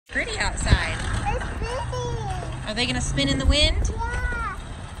Pretty outside. It's spinning. Are they gonna spin in the wind? Yeah.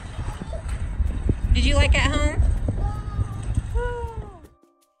 Did you like at home?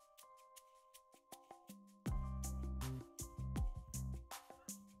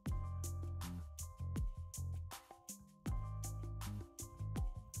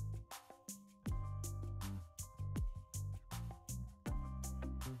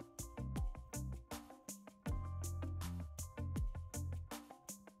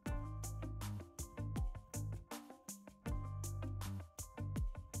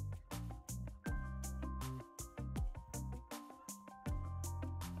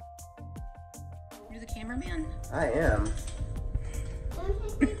 You're the cameraman? I am.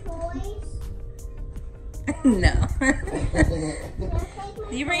 Want to take my toys? No. Want to take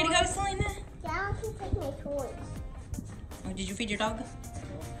my You ready to go, Selena? Yeah, I want to take my toys. Oh, did you feed your dog?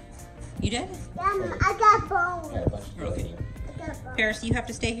 You did? Yeah, I got bones. Okay. I got bones. Paris, you have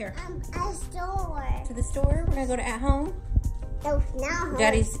to stay here. A store. To the store? We're gonna go to At Home. No, now.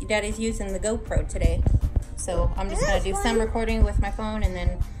 Daddy's using the GoPro today. So I'm just gonna do some recording with my phone and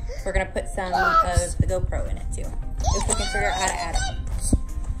then we're gonna put some of the GoPro in it too. If we can figure out how to add it.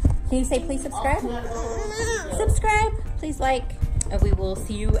 Can you say please subscribe? Subscribe, please like, and we will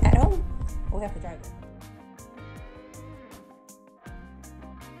see you at home. We'll have to drive it.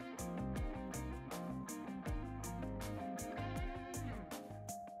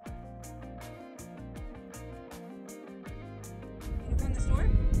 You go in the store?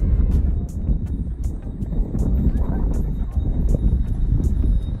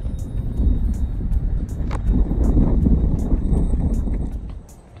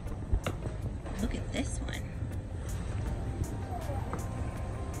 Look at this one.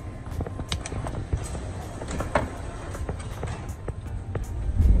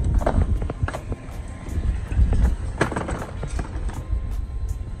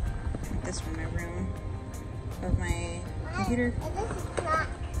 This from my room of my computer. And this is not.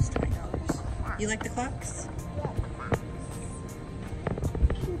 It's $20. You like the clocks?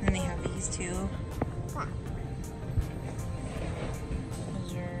 And they have these too.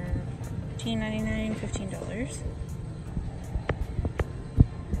 Those are $14.99, $15.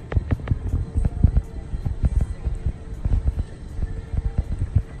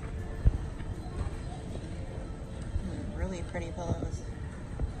 Really pretty pillows.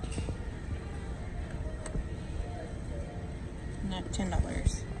 Not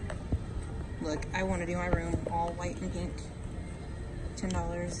 $10. Look, I want to do my room all white and pink.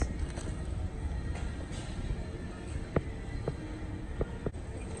 $10.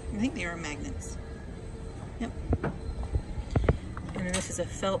 I think they are magnets. Yep. And then this is a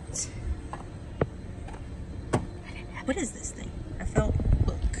felt. What is this thing? A felt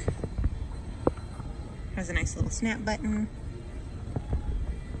book. Has a nice little snap button.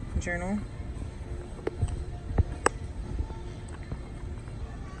 Journal.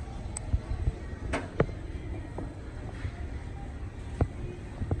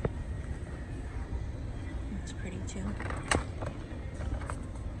 That's pretty too.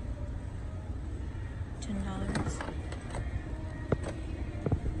 $10.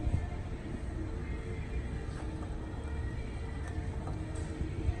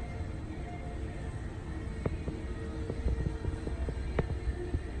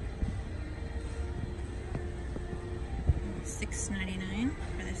 $6.99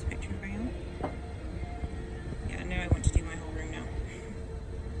 for this picture frame. Yeah, now I want to do my whole room now.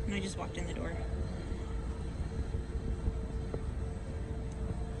 And I just walked in the door.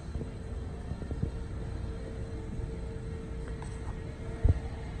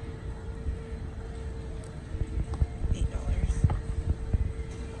 $8.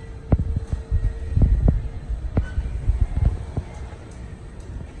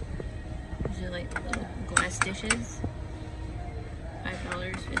 These are like little glass dishes.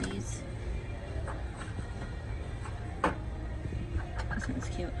 $5 for these. This one's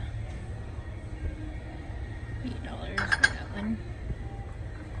cute. $8 for that one.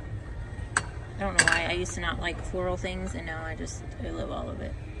 I don't know why. I used to not like floral things, and now I love all of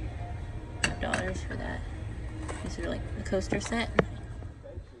it. $5 for that. These are like the coaster set.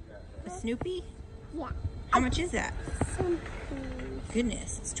 A Snoopy? Yeah. How much is that? Something.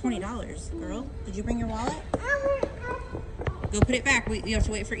 Goodness, it's $20, girl. Did you bring your wallet? Go put it back. You have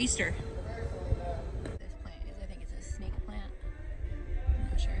to wait for Easter. This plant is, I think it's a snake plant. I'm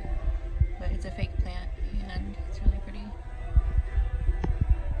not sure. But it's a fake plant and it's really pretty.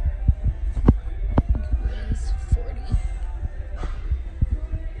 I think it was 40.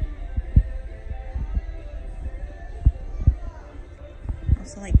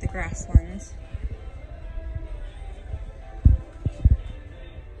 Also like the grass ones.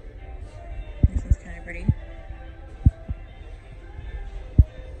 pretty.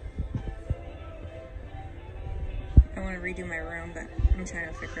 I want to redo my room, but I'm trying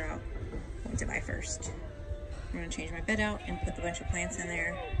to figure out what to buy first. I'm going to change my bed out and put a bunch of plants in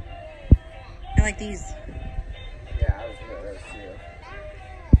there. I like these. Yeah, I was looking at those too.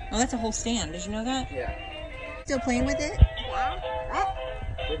 Oh, that's a whole stand. Did you know that? Yeah. Still playing with it?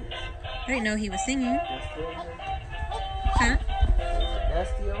 Goodness. I didn't know he was singing. Dusty over here? Huh? Is it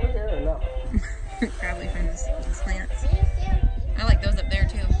dusty over here or no? Probably from these plants. I like those up there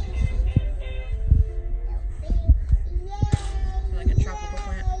too. Like a tropical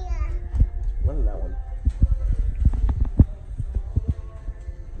plant. What is that one?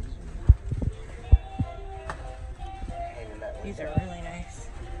 These are really nice.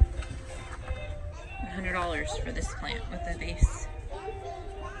 $100 for this plant with the vase.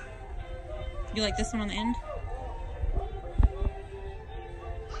 You like this one on the end?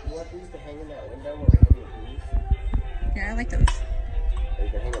 You want these to hang in that window where we hang the keys? Yeah, I like those. Or you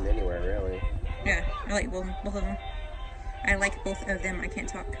can hang them anywhere, really. Yeah, I like both of them. I like both of them. I can't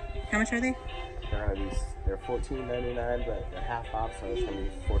talk. How much are they? They're $14.99, but they're half off, so it's gonna be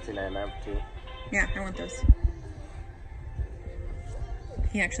 $14.99 for two. Yeah, I want those.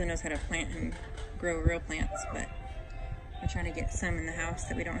 He actually knows how to plant and grow real plants, but I'm trying to get some in the house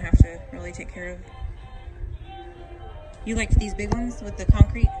that we don't have to really take care of. You liked these big ones with the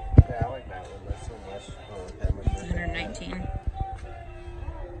concrete? Yeah, I like that one. That's so much. I don't like that much. It's $119.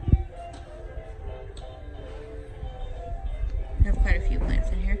 I have quite a few plants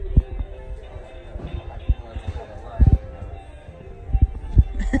in here.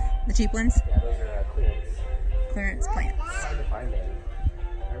 The cheap ones? Yeah, those are clearance. Clearance plants. It's hard to find them.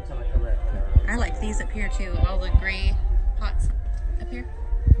 Every time I come here, I like these up here too, all the gray pots up here.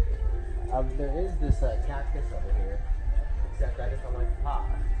 there is this cactus over here, except I just don't like the pot.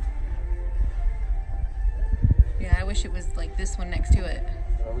 Yeah, I wish it was like this one next to it.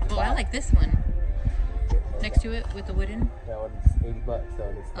 Oh, I like this one. Next to it with the wooden. That one's $80, so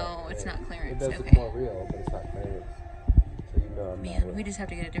it's not. Oh, it's not clearance. It does look Okay. more real, but it's not clearance. So you know I'm Man, not. we just have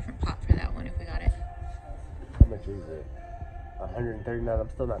to get a different pot for that one if we got it. How much is it? $139. I'm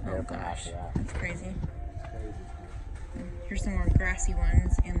still not paying Oh for half gosh, of that. that's crazy. Crazy. Here's some more grassy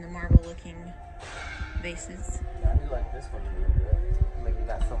ones and the marble-looking vases. I do like this one a little bit. Maybe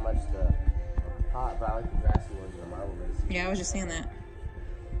not so much the pot, but I like the grassy ones and the marble vases. Yeah, I was just saying that.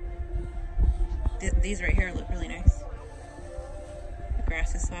 These right here look really nice. The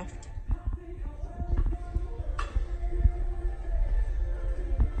grass is soft.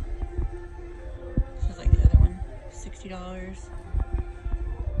 This is like the other one, $60.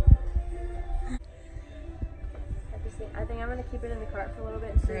 I think I'm gonna keep it in the cart for a little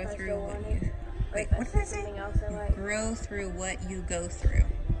bit and see Grow if I through still what want you... it. Wait, Or if what I did I see say? something else I like. Grow through what you go through.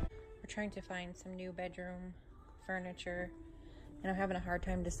 We're trying to find some new bedroom furniture, and I'm having a hard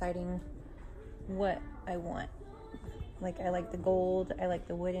time deciding what I want. Like, I like the gold, I like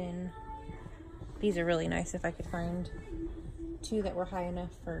the wooden. These are really nice if I could find two that were high enough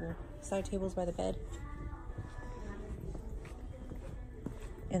for side tables by the bed.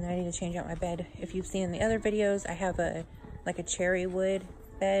 And I need to change out my bed. If you've seen in the other videos, I have a cherry wood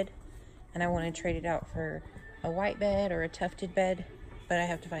bed, and I want to trade it out for a white bed or a tufted bed, but I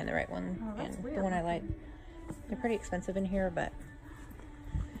have to find the right one. Oh, that's and weird. the one I like. They're pretty expensive in here, but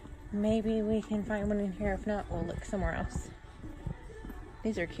maybe we can find one in here. If not, we'll look somewhere else.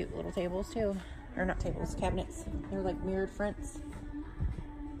 These are cute little tables too. Or not tables, cabinets. They're like mirrored fronts.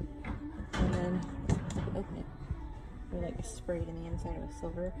 And then you can open it. They're like sprayed in the inside with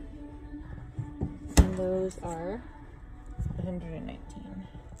silver. And those are $119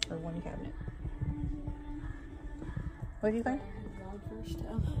 for one cabinet. What have you got? God for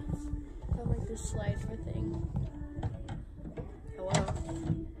stuff. I like this slide for thing. Hello.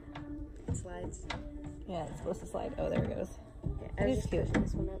 It slides. Yeah, it's supposed to slide. Oh, there it goes. Yeah, That I was is just cute. pushing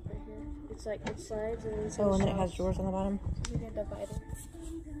this one up right here. It's like it slides and then it Oh, and then it goes has off. drawers on the bottom. You can divide it.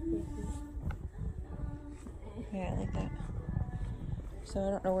 Yeah, I like that. So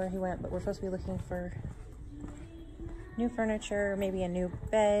I don't know where he went, but we're supposed to be looking for new furniture, maybe a new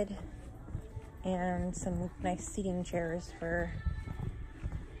bed, and some nice seating chairs for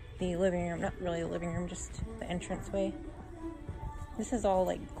the living room. Not really the living room, just the entranceway. This is all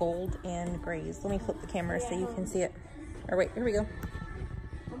like gold and grays. Let me flip the camera so you can see it. Or wait, here we go.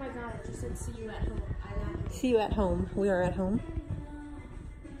 Oh my god, it just said see you at home. See you at home. We are at home.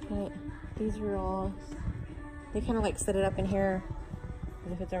 But these are all, they kind of like set it up in here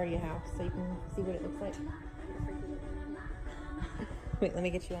as if it's already a house, so you can see what it looks like. Wait, let me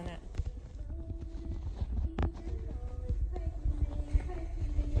get you on that.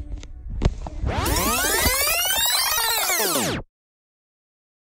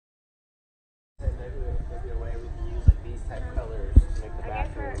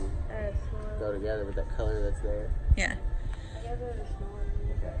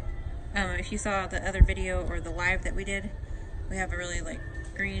 Okay. If you saw the other video or the live that we did, we have a really like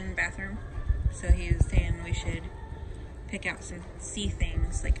green bathroom. So he was saying we should pick out some sea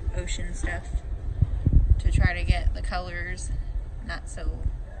things, like ocean stuff, to try to get the colors not so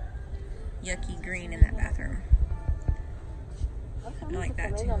yucky green in that bathroom. I like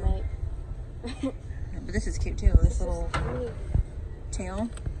that too. But this is cute too. This little tail,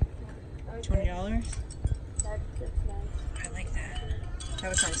 $20. I like that. That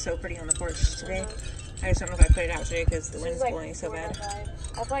would sound so pretty on the porch today. I just don't know if I put it out today because the wind's blowing so bad.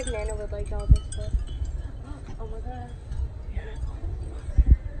 I feel like Nana would like all this stuff. Oh my god.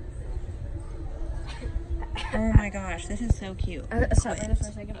 Oh my gosh, this is so cute. I stopped right for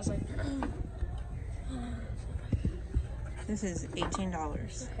a second. I was like, this is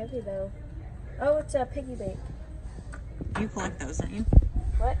 $18. heavy though. Oh, it's a piggy bank. You collect those, don't you?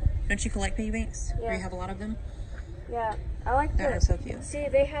 What? Don't you collect piggy banks? Yeah. Or you have a lot of them? Yeah, I like That one's so cute. See,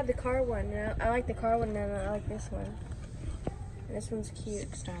 they had the car one. And I like the car one, and I like this one. And this one's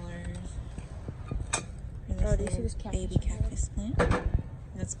cute. $6. Oh, do you see this cactus? Baby cactus plant.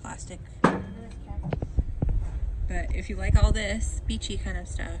 That's plastic. But if you like all this beachy kind of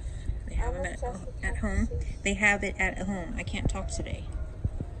stuff, they have them at home. They have it at home. I can't talk today.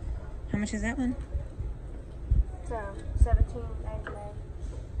 How much is that one? It's $17.99.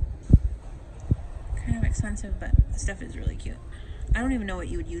 Kind of expensive, but the stuff is really cute. I don't even know what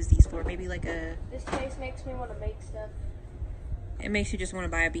you would use these for. Maybe like a... This place makes me want to make stuff. It makes you just want to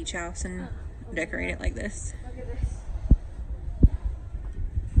buy a beach house and decorate it like this. Look at this. I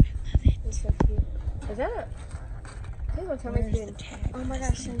love it. It's so cute. Is that a... Please don't tell me it's Where's the good. tag? Oh my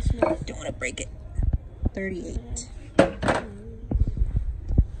gosh, Sam Smith. Don't want to break it. 38.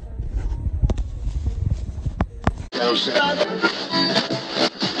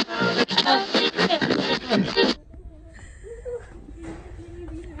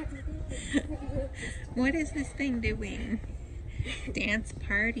 What is this thing doing? Dance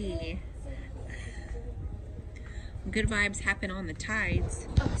party. Good vibes happen on the tides.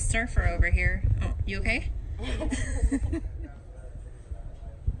 Surfer over here. Oh, you okay?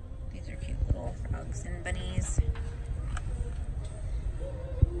 These are cute little frogs and bunnies.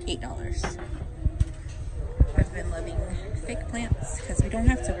 $8. I've been loving fake plants because we don't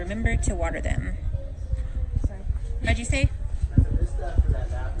have to remember to water them. What'd you say? This stuff for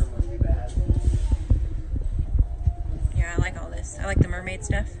that bathroom would be bad. Yeah, I like all this. I like the mermaid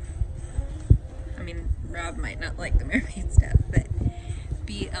stuff. I mean, Rob might not like the mermaid stuff, but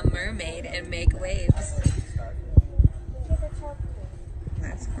be a mermaid and make waves.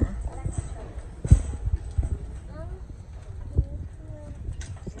 That's cool.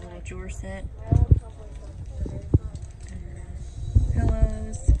 It's a little drawer set.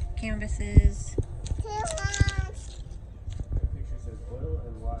 Pillows, canvases. The picture says oil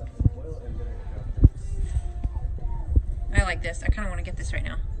and vinegar. I like this. I kind of want to get this right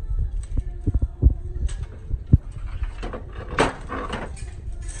now.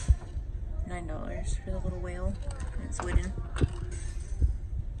 $9 for the little whale. And it's wooden.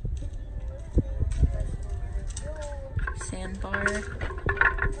 Sandbar.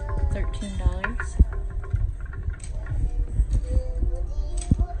 $13.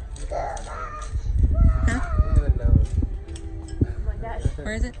 Huh? Look at the nose. Oh my gosh.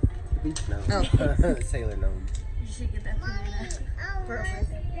 Where is it? Beach nose. Oh. Sailor nose. You should get that for Nana. For her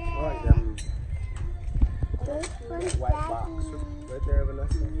birthday. I like them. White box right there,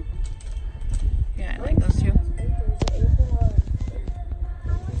 Vanessa. Yeah, I like those too.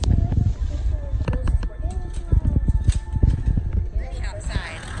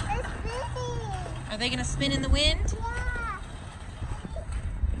 Outside. Are they gonna spin in the wind?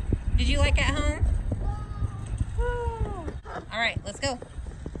 Did you like at home? All right, let's go.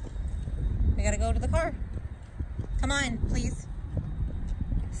 We gotta go to the car. Come on, please.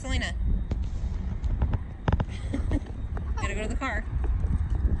 Selena. Gotta go to the car.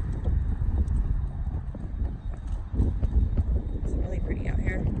 It's really pretty out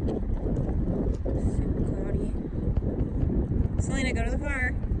here. Super cloudy. Selena, go to the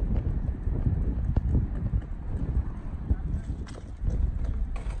car.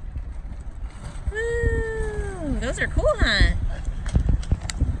 Woo! Those are cool, huh?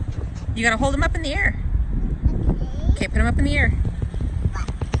 You gotta hold them up in the air. Okay, put them up in the air.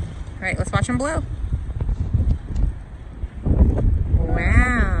 All right, let's watch them blow.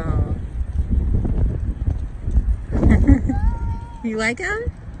 Wow. You like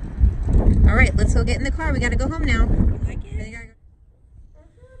them? All right, let's go get in the car. We gotta go home now. You like it?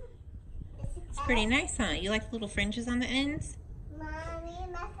 It's pretty nice, huh? You like the little fringes on the ends? Mommy,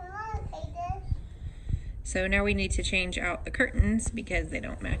 my phone, So now we need to change out the curtains because they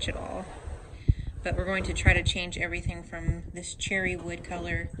don't match at all. But we're going to try to change everything from this cherry wood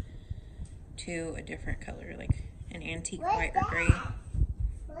color to a different color, like an antique white or gray,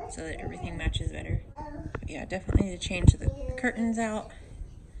 so that everything matches better. But yeah, definitely need to change the curtains out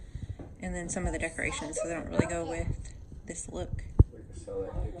and then some of the decorations so they don't really go with this look.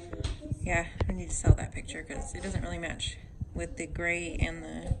 Yeah, I need to sell that picture because it doesn't really match with the gray and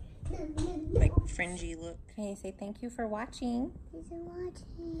the like fringy look. Okay, say thank you for watching. Thanks for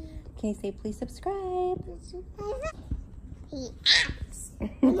watching. Okay, say please subscribe. He acts.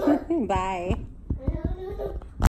 Bye.